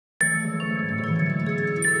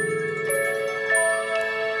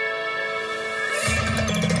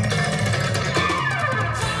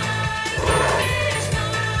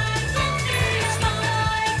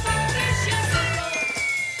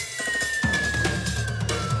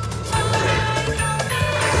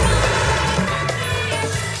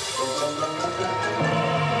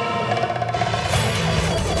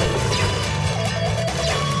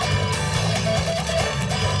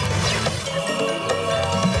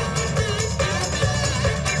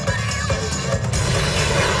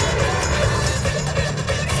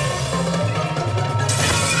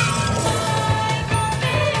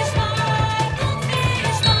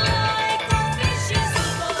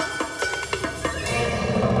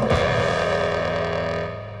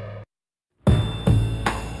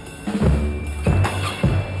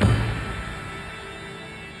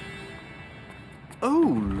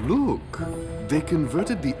They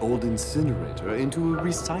converted the old incinerator into a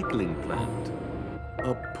recycling plant.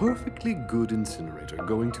 A perfectly good incinerator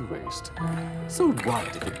going to waste. So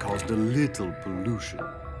what if it caused a little pollution?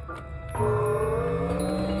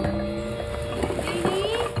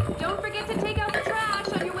 Amy, don't forget to take out the trash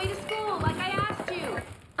on your way to school, like I asked you.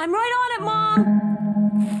 I'm right on it, Mom!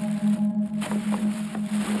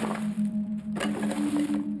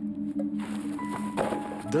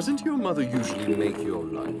 Doesn't your mother usually make your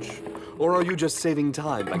lunch? Or are you just saving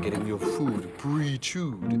time by getting your food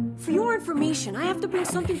pre-chewed? For your information, I have to bring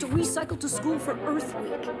something to recycle to school for Earth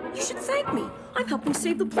Week. You should thank me. I'm helping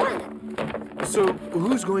save the planet. So,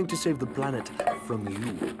 who's going to save the planet from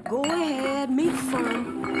you? Go ahead, make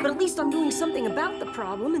fun. But at least I'm doing something about the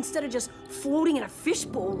problem instead of just floating in a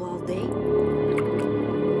fishbowl all day.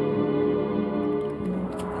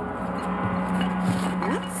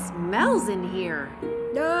 What smells in here?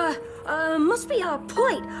 Must be a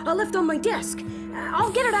plate I left on my desk.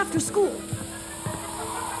 I'll get it after school.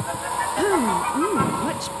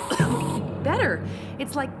 Much better.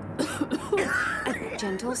 It's like a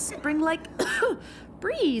gentle spring-like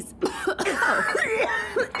breeze.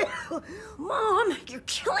 Mom, you're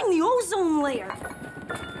killing the ozone layer.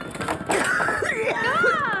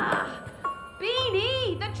 Ah!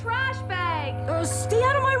 Beanie, the trash bag. Stay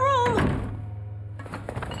out of my room.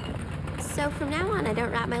 So from now on, I don't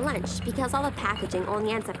wrap my lunch because all the packaging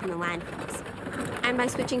only ends up in the landfills. And by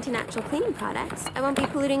switching to natural cleaning products, I won't be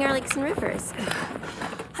polluting our lakes and rivers.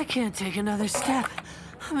 I can't take another step.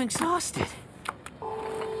 I'm exhausted.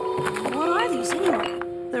 What are these anyway?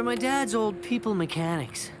 They're my dad's old people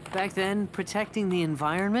mechanics. Back then, protecting the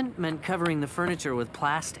environment meant covering the furniture with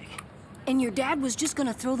plastic. And your dad was just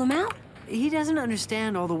gonna throw them out? He doesn't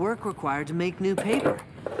understand all the work required to make new paper.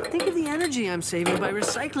 Think of the energy I'm saving by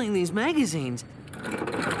recycling these magazines.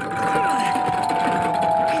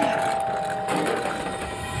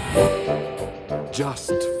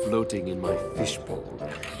 Just floating in my fishbowl.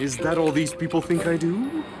 Is that all these people think I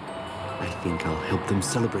do? I think I'll help them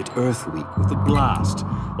celebrate Earth Week with a blast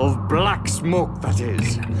of black smoke, that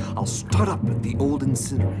is. I'll start up at the old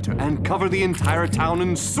incinerator and cover the entire town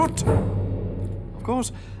in soot. Of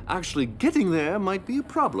course, actually getting there might be a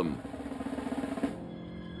problem.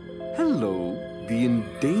 Hello, the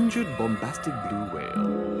endangered bombastic blue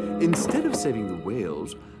whale. Instead of saving the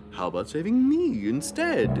whales, how about saving me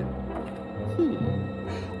instead?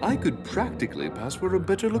 I could practically pass for a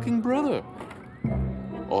better-looking brother.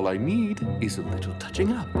 All I need is a little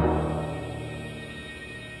touching up.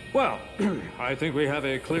 Well, I think we have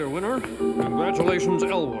a clear winner. Congratulations,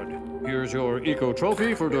 Elwood. Here's your eco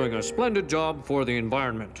trophy for doing a splendid job for the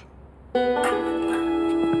environment.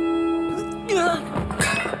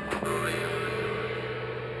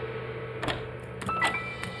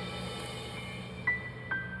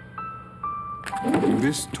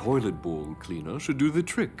 This toilet bowl cleaner should do the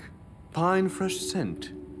trick. Pine fresh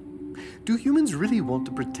scent. Do humans really want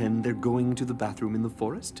to pretend they're going to the bathroom in the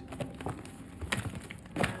forest?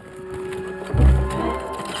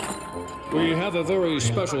 We have a very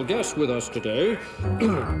special guest with us today.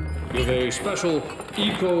 Give a special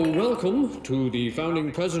eco-welcome to the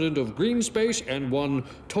founding president of Greenspace and one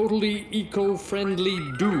totally eco-friendly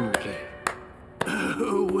dude.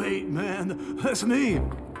 Oh, wait, man. That's me.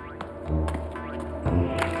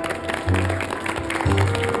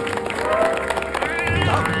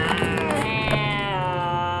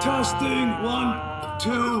 Testing, 1,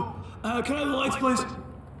 2. Can I have the lights, please?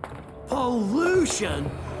 Pollution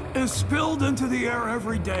is spilled into the air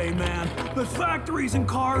every day, man. But factories and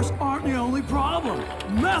cars aren't the only problem.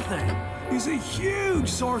 Methane is a huge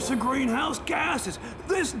source of greenhouse gases.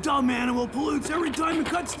 This dumb animal pollutes every time it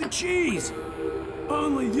cuts the cheese.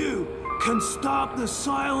 Only you can stop the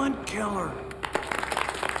silent killer.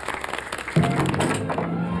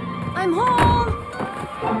 I'm home!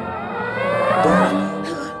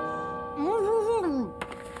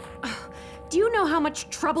 Do you know how much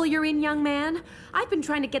trouble you're in, young man? I've been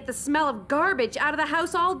trying to get the smell of garbage out of the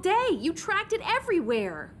house all day. You tracked it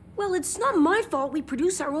everywhere. Well, it's not my fault we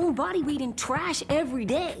produce our own body weight in trash every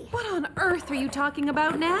day. What on earth are you talking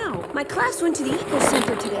about now? My class went to the eco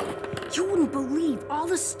center today. You wouldn't believe all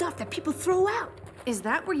the stuff that people throw out. Is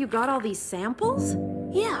that where you got all these samples?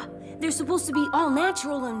 Yeah, they're supposed to be all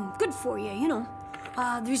natural and good for you, you know.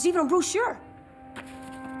 There's even a brochure.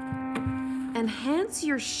 Enhance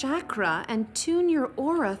your chakra and tune your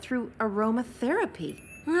aura through aromatherapy.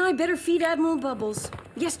 I better feed Admiral Bubbles.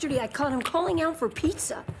 Yesterday I caught him calling out for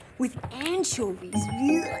pizza with anchovies.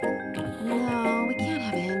 No, we can't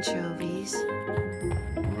have anchovies.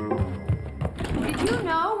 Did you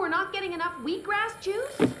know we're not getting enough wheatgrass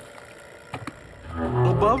juice?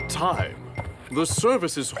 About time. The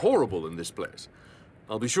service is horrible in this place.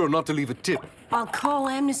 I'll be sure not to leave a tip. I'll call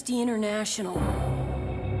Amnesty International.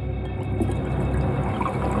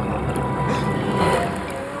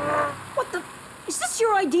 What the? Is this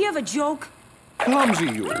your idea of a joke? Clumsy,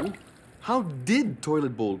 you. How did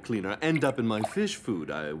toilet bowl cleaner end up in my fish food,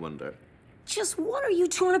 I wonder? Just what are you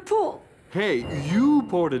trying to pull? Hey, you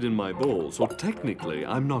poured it in my bowl, so technically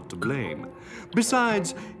I'm not to blame.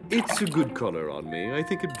 Besides, it's a good color on me. I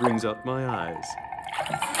think it brings out my eyes.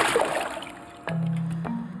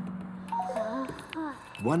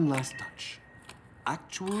 One last touch.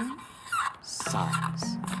 Actual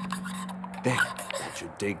size. There, that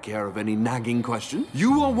should take care of any nagging question.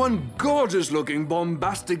 You are one gorgeous-looking,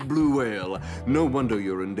 bombastic blue whale. No wonder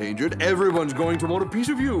you're endangered. Everyone's going to want a piece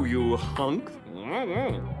of you, you hunk.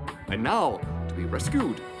 And now, to be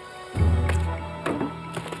rescued.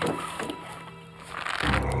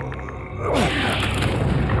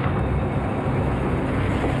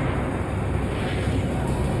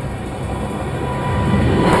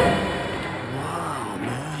 Wow,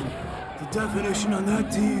 man. The definition on that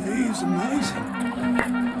TV is amazing.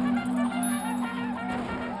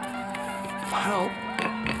 Help.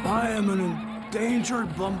 I am an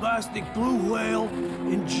endangered, bombastic blue whale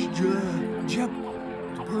in jeopardy.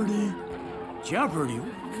 Jeopardy?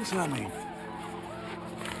 What does that mean?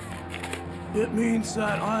 It means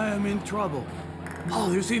that I am in trouble. Oh,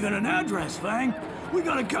 there's even an address, Fang. We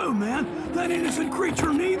gotta go, man. That innocent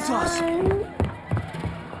creature needs us.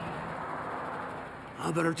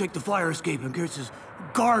 I better take the fire escape in case there's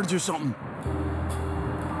guards or something.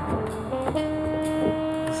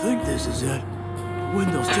 I think this is it. The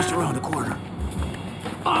window's just around the corner.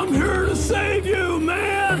 I'm here to save you,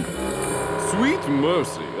 man! Sweet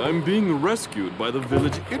mercy, I'm being rescued by the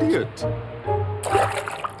village idiot.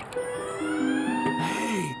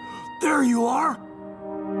 Hey, there you are!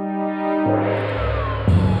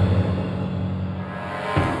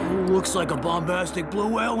 Looks like a bombastic blue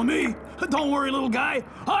whale to me. Don't worry, little guy.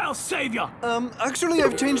 I'll save you. Actually,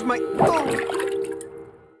 I've changed my...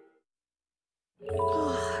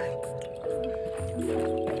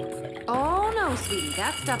 Oh, no, sweetie.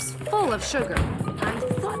 That stuff's full of sugar. I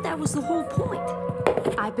thought that was the whole point.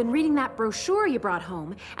 I've been reading that brochure you brought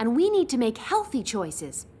home, and we need to make healthy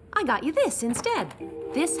choices. I got you this instead.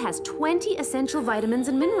 This has 20 essential vitamins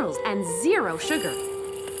and minerals and 0 sugar.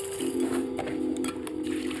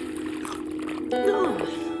 Ugh,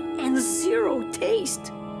 and 0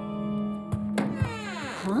 taste.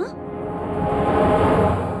 Huh?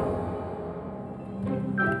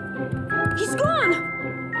 He's gone!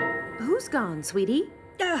 Who's gone, sweetie?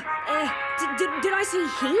 Did I say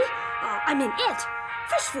he? I meant it.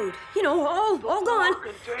 Fish food, you know, all gone.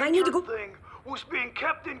 I need to go. Thing was being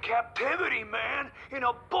kept in captivity, man, in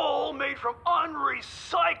a bowl made from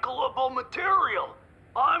unrecyclable material.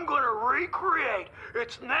 I'm gonna recreate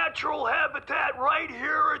its natural habitat right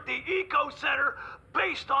here at the Eco Center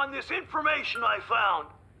based on this information I found.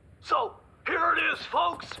 So, here it is,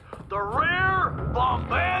 folks. The rare,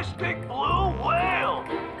 bombastic blue whale.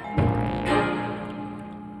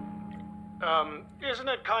 Isn't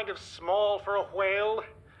it kind of small for a whale?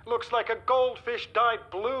 Looks like a goldfish dyed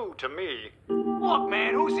blue to me. Look,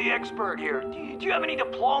 man, who's the expert here? Do you have any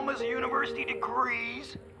diplomas or university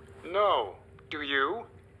degrees? No. Do you?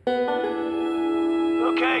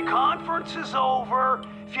 Okay, conference is over.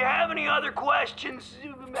 If you have any other questions,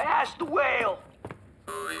 ask the whale.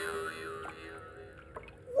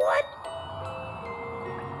 What?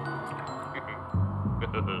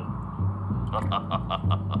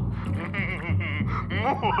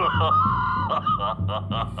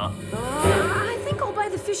 I think I'll buy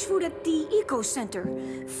the fish food at the Eco Center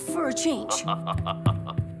for a change.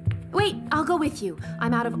 Wait, I'll go with you.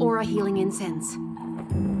 I'm out of aura healing incense.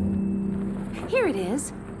 Here it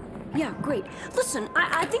is. Yeah, great. Listen,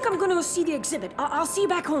 I think I'm gonna go see the exhibit. I'll see you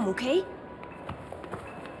back home, okay?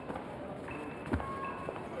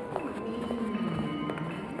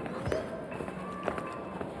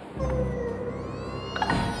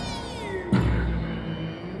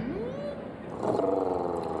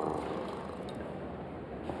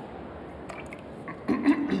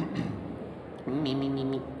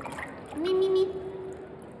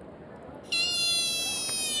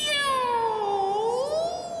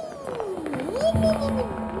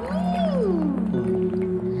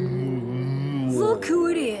 Look who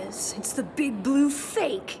it is. It's the big blue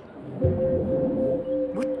fake.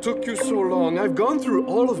 What took you so long? I've gone through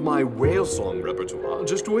all of my whale song repertoire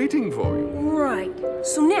just waiting for you. Right.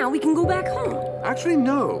 So now we can go back home. Actually,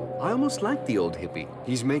 no. I almost like the old hippie.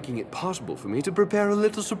 He's making it possible for me to prepare a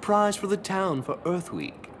little surprise for the town for Earth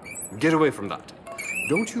Week. Get away from that.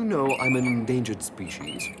 Don't you know I'm an endangered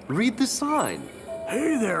species? Read the sign.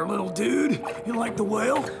 Hey there, little dude. You like the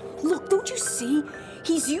whale? Look, don't you see?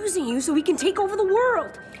 He's using you so he can take over the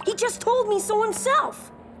world. He just told me so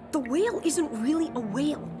himself. The whale isn't really a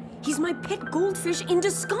whale. He's my pet goldfish in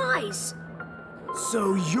disguise.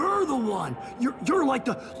 So you're the one. You're like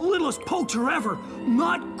the littlest poacher ever.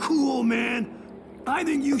 Not cool, man. I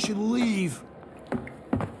think you should leave.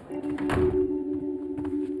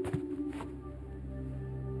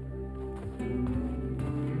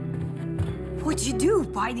 What'd you do?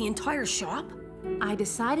 Buy the entire shop? I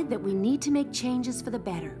decided that we need to make changes for the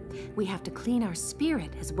better. We have to clean our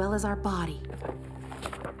spirit as well as our body.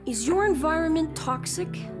 Is your environment toxic?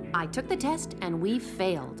 I took the test and we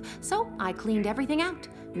failed. So I cleaned everything out.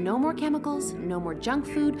 No more chemicals, no more junk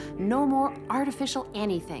food, no more artificial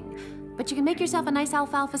anything. But you can make yourself a nice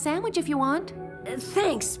alfalfa sandwich if you want.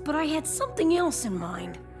 Thanks, but I had something else in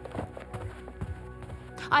mind.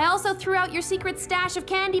 I also threw out your secret stash of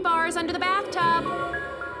candy bars under the bathtub.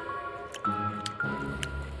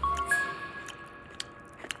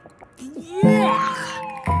 Yeah!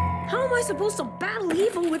 How am I supposed to battle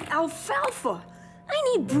evil with alfalfa? I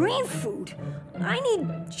need brain food. I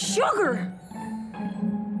need sugar.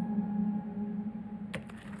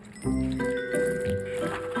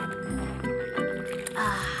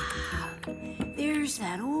 Ah, there's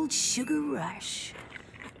that old sugar rush.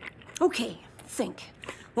 Okay, think.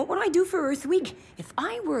 What would I do for Earth Week if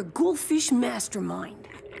I were a goldfish mastermind?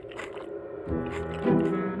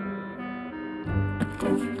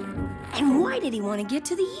 And why did he want to get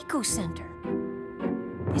to the eco center?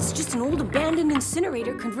 It's just an old abandoned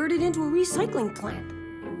incinerator converted into a recycling plant.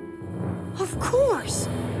 Of course!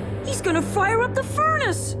 He's gonna fire up the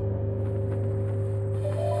furnace!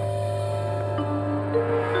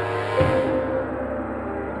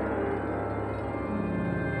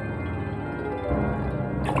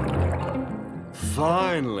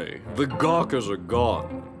 Finally, the gawkers are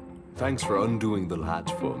gone. Thanks for undoing the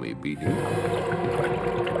latch for me, Beanie.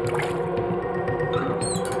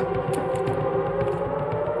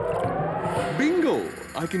 Bingo!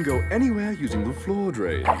 I can go anywhere using the floor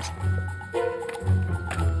drains.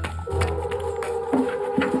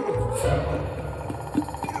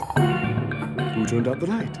 Who turned out the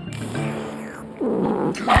light?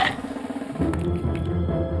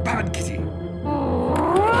 Bad kitty!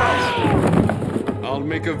 I'll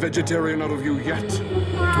make a vegetarian out of you yet.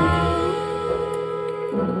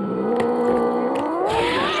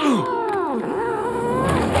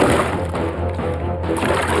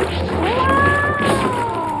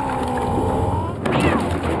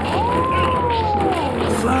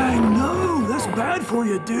 Fang, no, that's bad for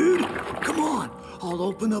you, dude. Come on, I'll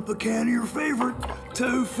open up a can of your favorite,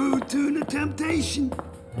 tofu tuna temptation.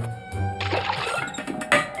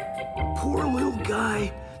 Poor little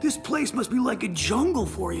guy. This place must be like a jungle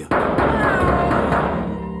for you.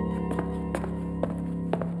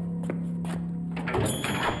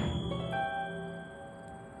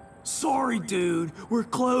 Sorry, dude. We're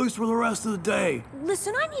closed for the rest of the day.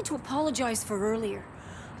 Listen, I need to apologize for earlier.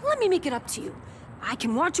 Let me make it up to you. I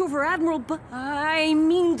can watch over Admiral I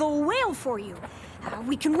mean the whale for you.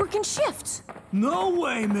 We can work in shifts. No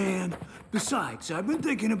way, man. Besides, I've been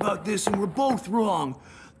thinking about this and we're both wrong.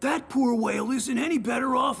 That poor whale isn't any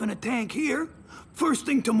better off in a tank here. First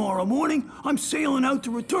thing tomorrow morning, I'm sailing out to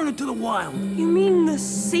return it to the wild. You mean the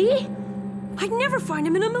sea? I'd never find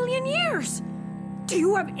him in a million years. Do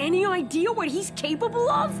you have any idea what he's capable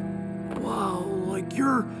of? Wow, like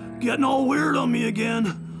you're getting all weird on me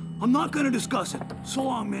again. I'm not gonna discuss it. So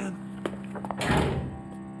long, man.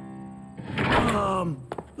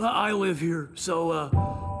 I live here, so,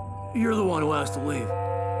 you're the one who has to leave.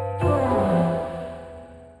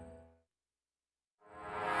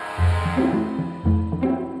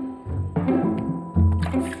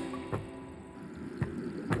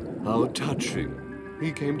 How touching.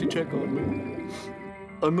 He came to check on me.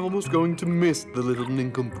 I'm almost going to miss the little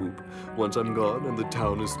nincompoop once I'm gone and the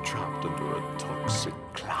town is trapped under a toxic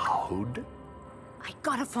cloud. I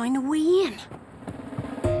gotta find a way in.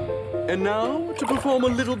 And now, to perform a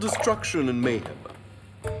little destruction and mayhem.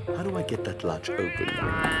 How do I get that latch open?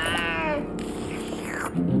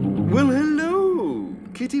 Well, hello!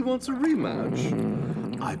 Kitty wants a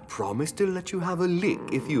rematch. I promise to let you have a lick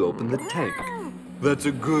if you open the tank. That's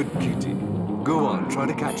a good kitty. Go on, try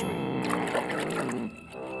to catch me.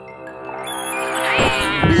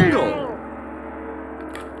 Bingo!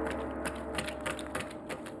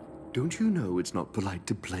 Don't you know it's not polite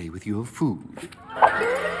to play with your food?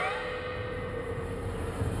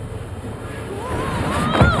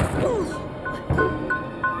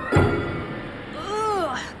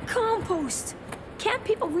 Ugh, compost. Can't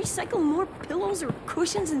recycle more pillows or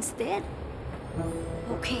cushions instead?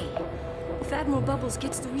 Okay, if Admiral Bubbles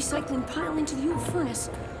gets the recycling pile into the old furnace,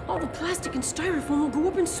 all the plastic and styrofoam will go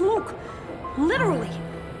up in smoke. Literally,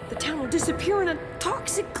 the town will disappear in a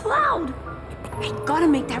toxic cloud. I gotta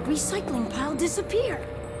make that recycling pile disappear.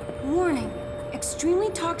 Warning, extremely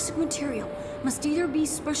toxic material must either be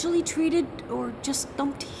specially treated or just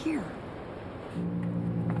dumped here.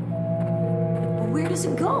 But where does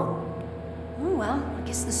it go? Oh well, I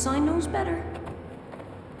guess the sign knows better.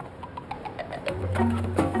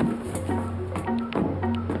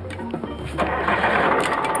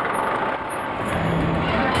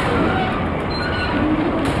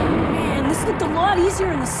 Man, this looked a lot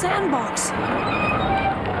easier in the sandbox.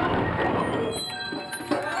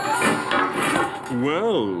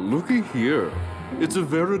 Well, looky here. It's a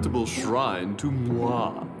veritable shrine to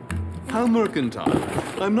moi. How mercantile.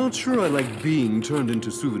 I'm not sure I like being turned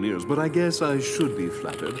into souvenirs, but I guess I should be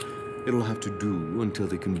flattered. It'll have to do until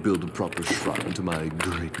they can build a proper shrine to my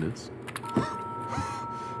greatness.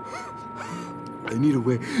 I need a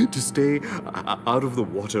way to stay out of the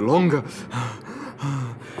water longer.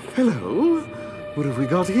 Hello? What have we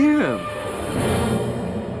got here?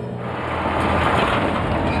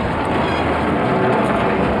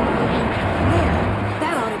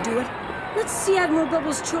 Let's see Admiral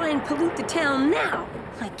Bubbles try and pollute the town now.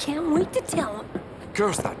 I can't wait to tell him.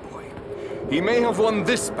 Curse that boy. He may have won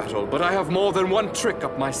this battle, but I have more than one trick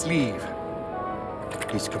up my sleeve.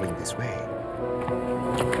 He's coming this way.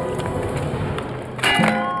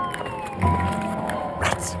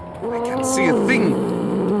 Rats! I can't see a thing.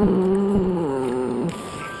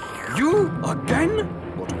 You again?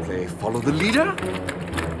 Want to play follow the leader?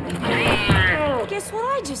 Guess what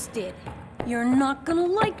I just did? You're not gonna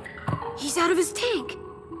like... He's out of his tank.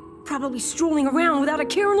 Probably strolling around without a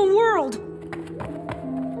care in the world.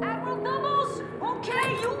 Admiral Bubbles!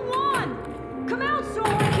 Okay, you won! Come out so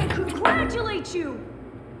I can congratulate you!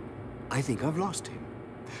 I think I've lost him.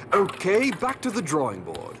 Okay, back to the drawing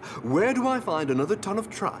board. Where do I find another ton of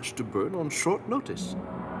trash to burn on short notice?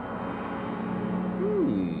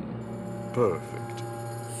 Perfect.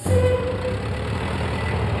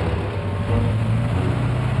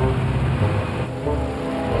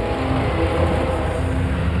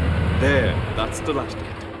 There, that's the last of it.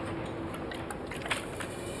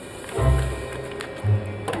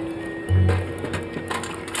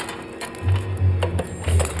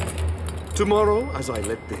 Tomorrow, as I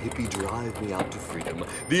let the hippie drive me out to freedom,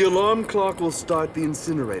 the alarm clock will start the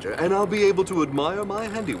incinerator, and I'll be able to admire my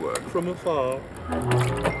handiwork from afar.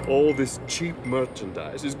 All this cheap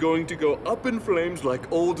merchandise is going to go up in flames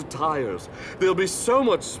like old tires. There'll be so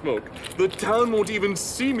much smoke, the town won't even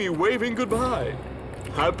see me waving goodbye.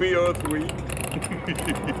 Happy Earth Week.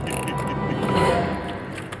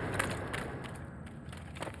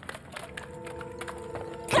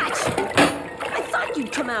 Gotcha! I thought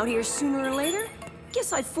you'd come out here sooner or later.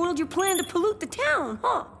 Guess I foiled your plan to pollute the town,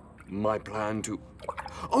 huh? My plan to...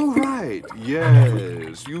 Oh, right.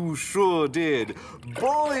 Yes, you sure did.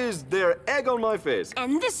 Boy, is there egg on my face.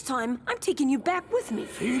 And this time, I'm taking you back with me.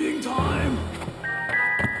 Feeding time.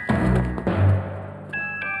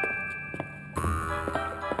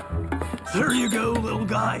 There you go, little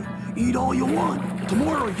guy. Eat all you want.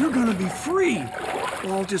 Tomorrow, you're gonna be free.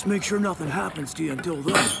 I'll just make sure nothing happens to you until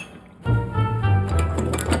then.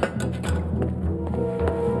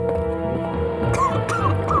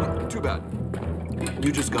 Too bad.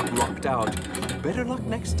 You just got locked out. Better luck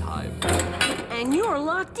next time. And you're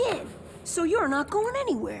locked in, so you're not going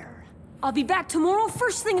anywhere. I'll be back tomorrow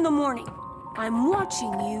first thing in the morning. I'm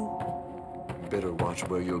watching you. Better watch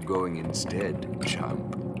where you're going instead,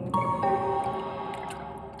 chump.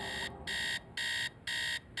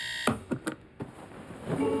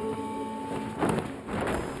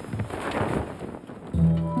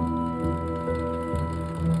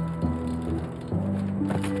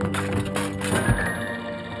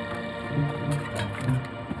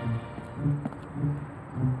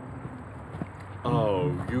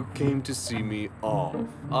 You came to see me off.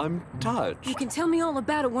 I'm touched. You can tell me all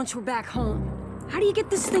about it once we're back home. How do you get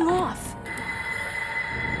this thing off?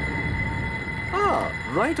 Ah,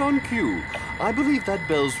 right on cue. I believe that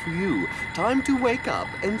bell's for you. Time to wake up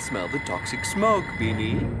and smell the toxic smoke,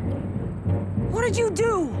 Beanie. What did you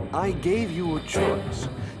do? I gave you a choice.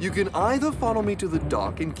 You can either follow me to the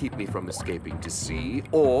dock and keep me from escaping to sea,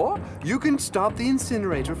 or you can stop the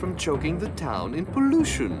incinerator from choking the town in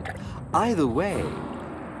pollution. Either way,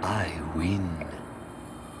 I win.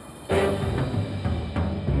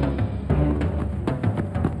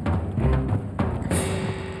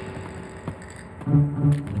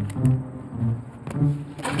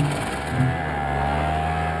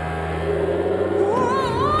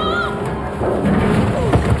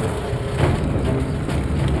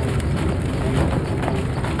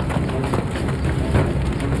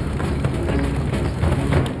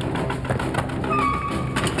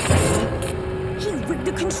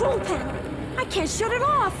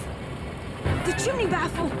 The chimney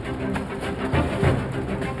baffle!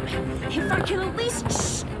 If I can at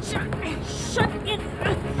least shut it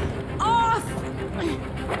off!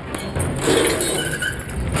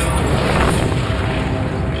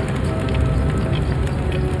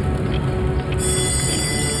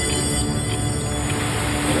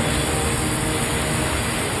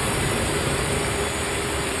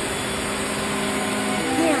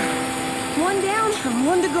 There. One down and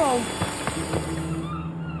one to go.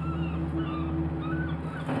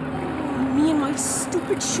 Me and my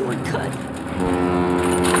stupid shortcut.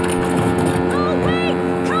 Oh, wait!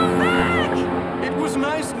 Come back! It was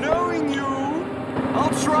nice knowing you.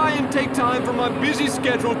 I'll try and take time from my busy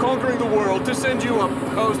schedule conquering the world to send you a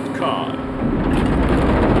postcard.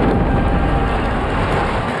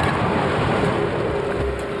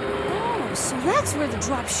 Oh, so that's where the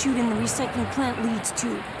drop chute in the recycling plant leads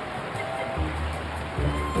to.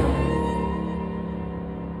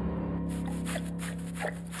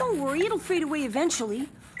 Don't worry, it'll fade away eventually.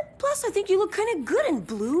 Plus, I think you look kind of good in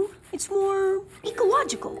blue. It's more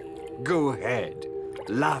ecological. Go ahead.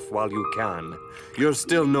 Laugh while you can. You're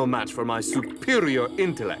still no match for my superior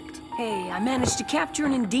intellect. Hey, I managed to capture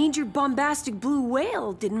an endangered bombastic blue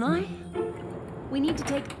whale, didn't I? We need to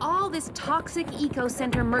take all this toxic eco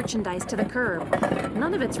center merchandise to the curb.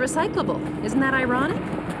 None of it's recyclable. Isn't that ironic?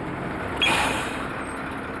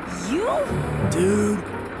 You? Dude,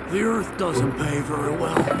 the Earth doesn't pay very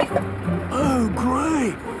well. Oh,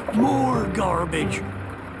 great! More garbage.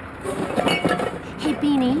 Hey,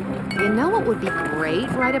 Beanie, you know what would be great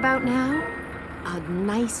right about now? A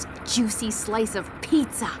nice, juicy slice of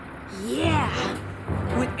pizza. Yeah!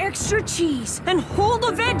 With extra cheese and hold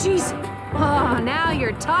the veggies! Oh, now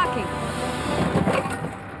you're talking.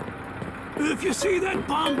 If you see that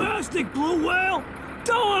bombastic blue whale,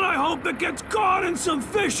 tell it I hope it gets caught in some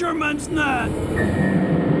fisherman's net.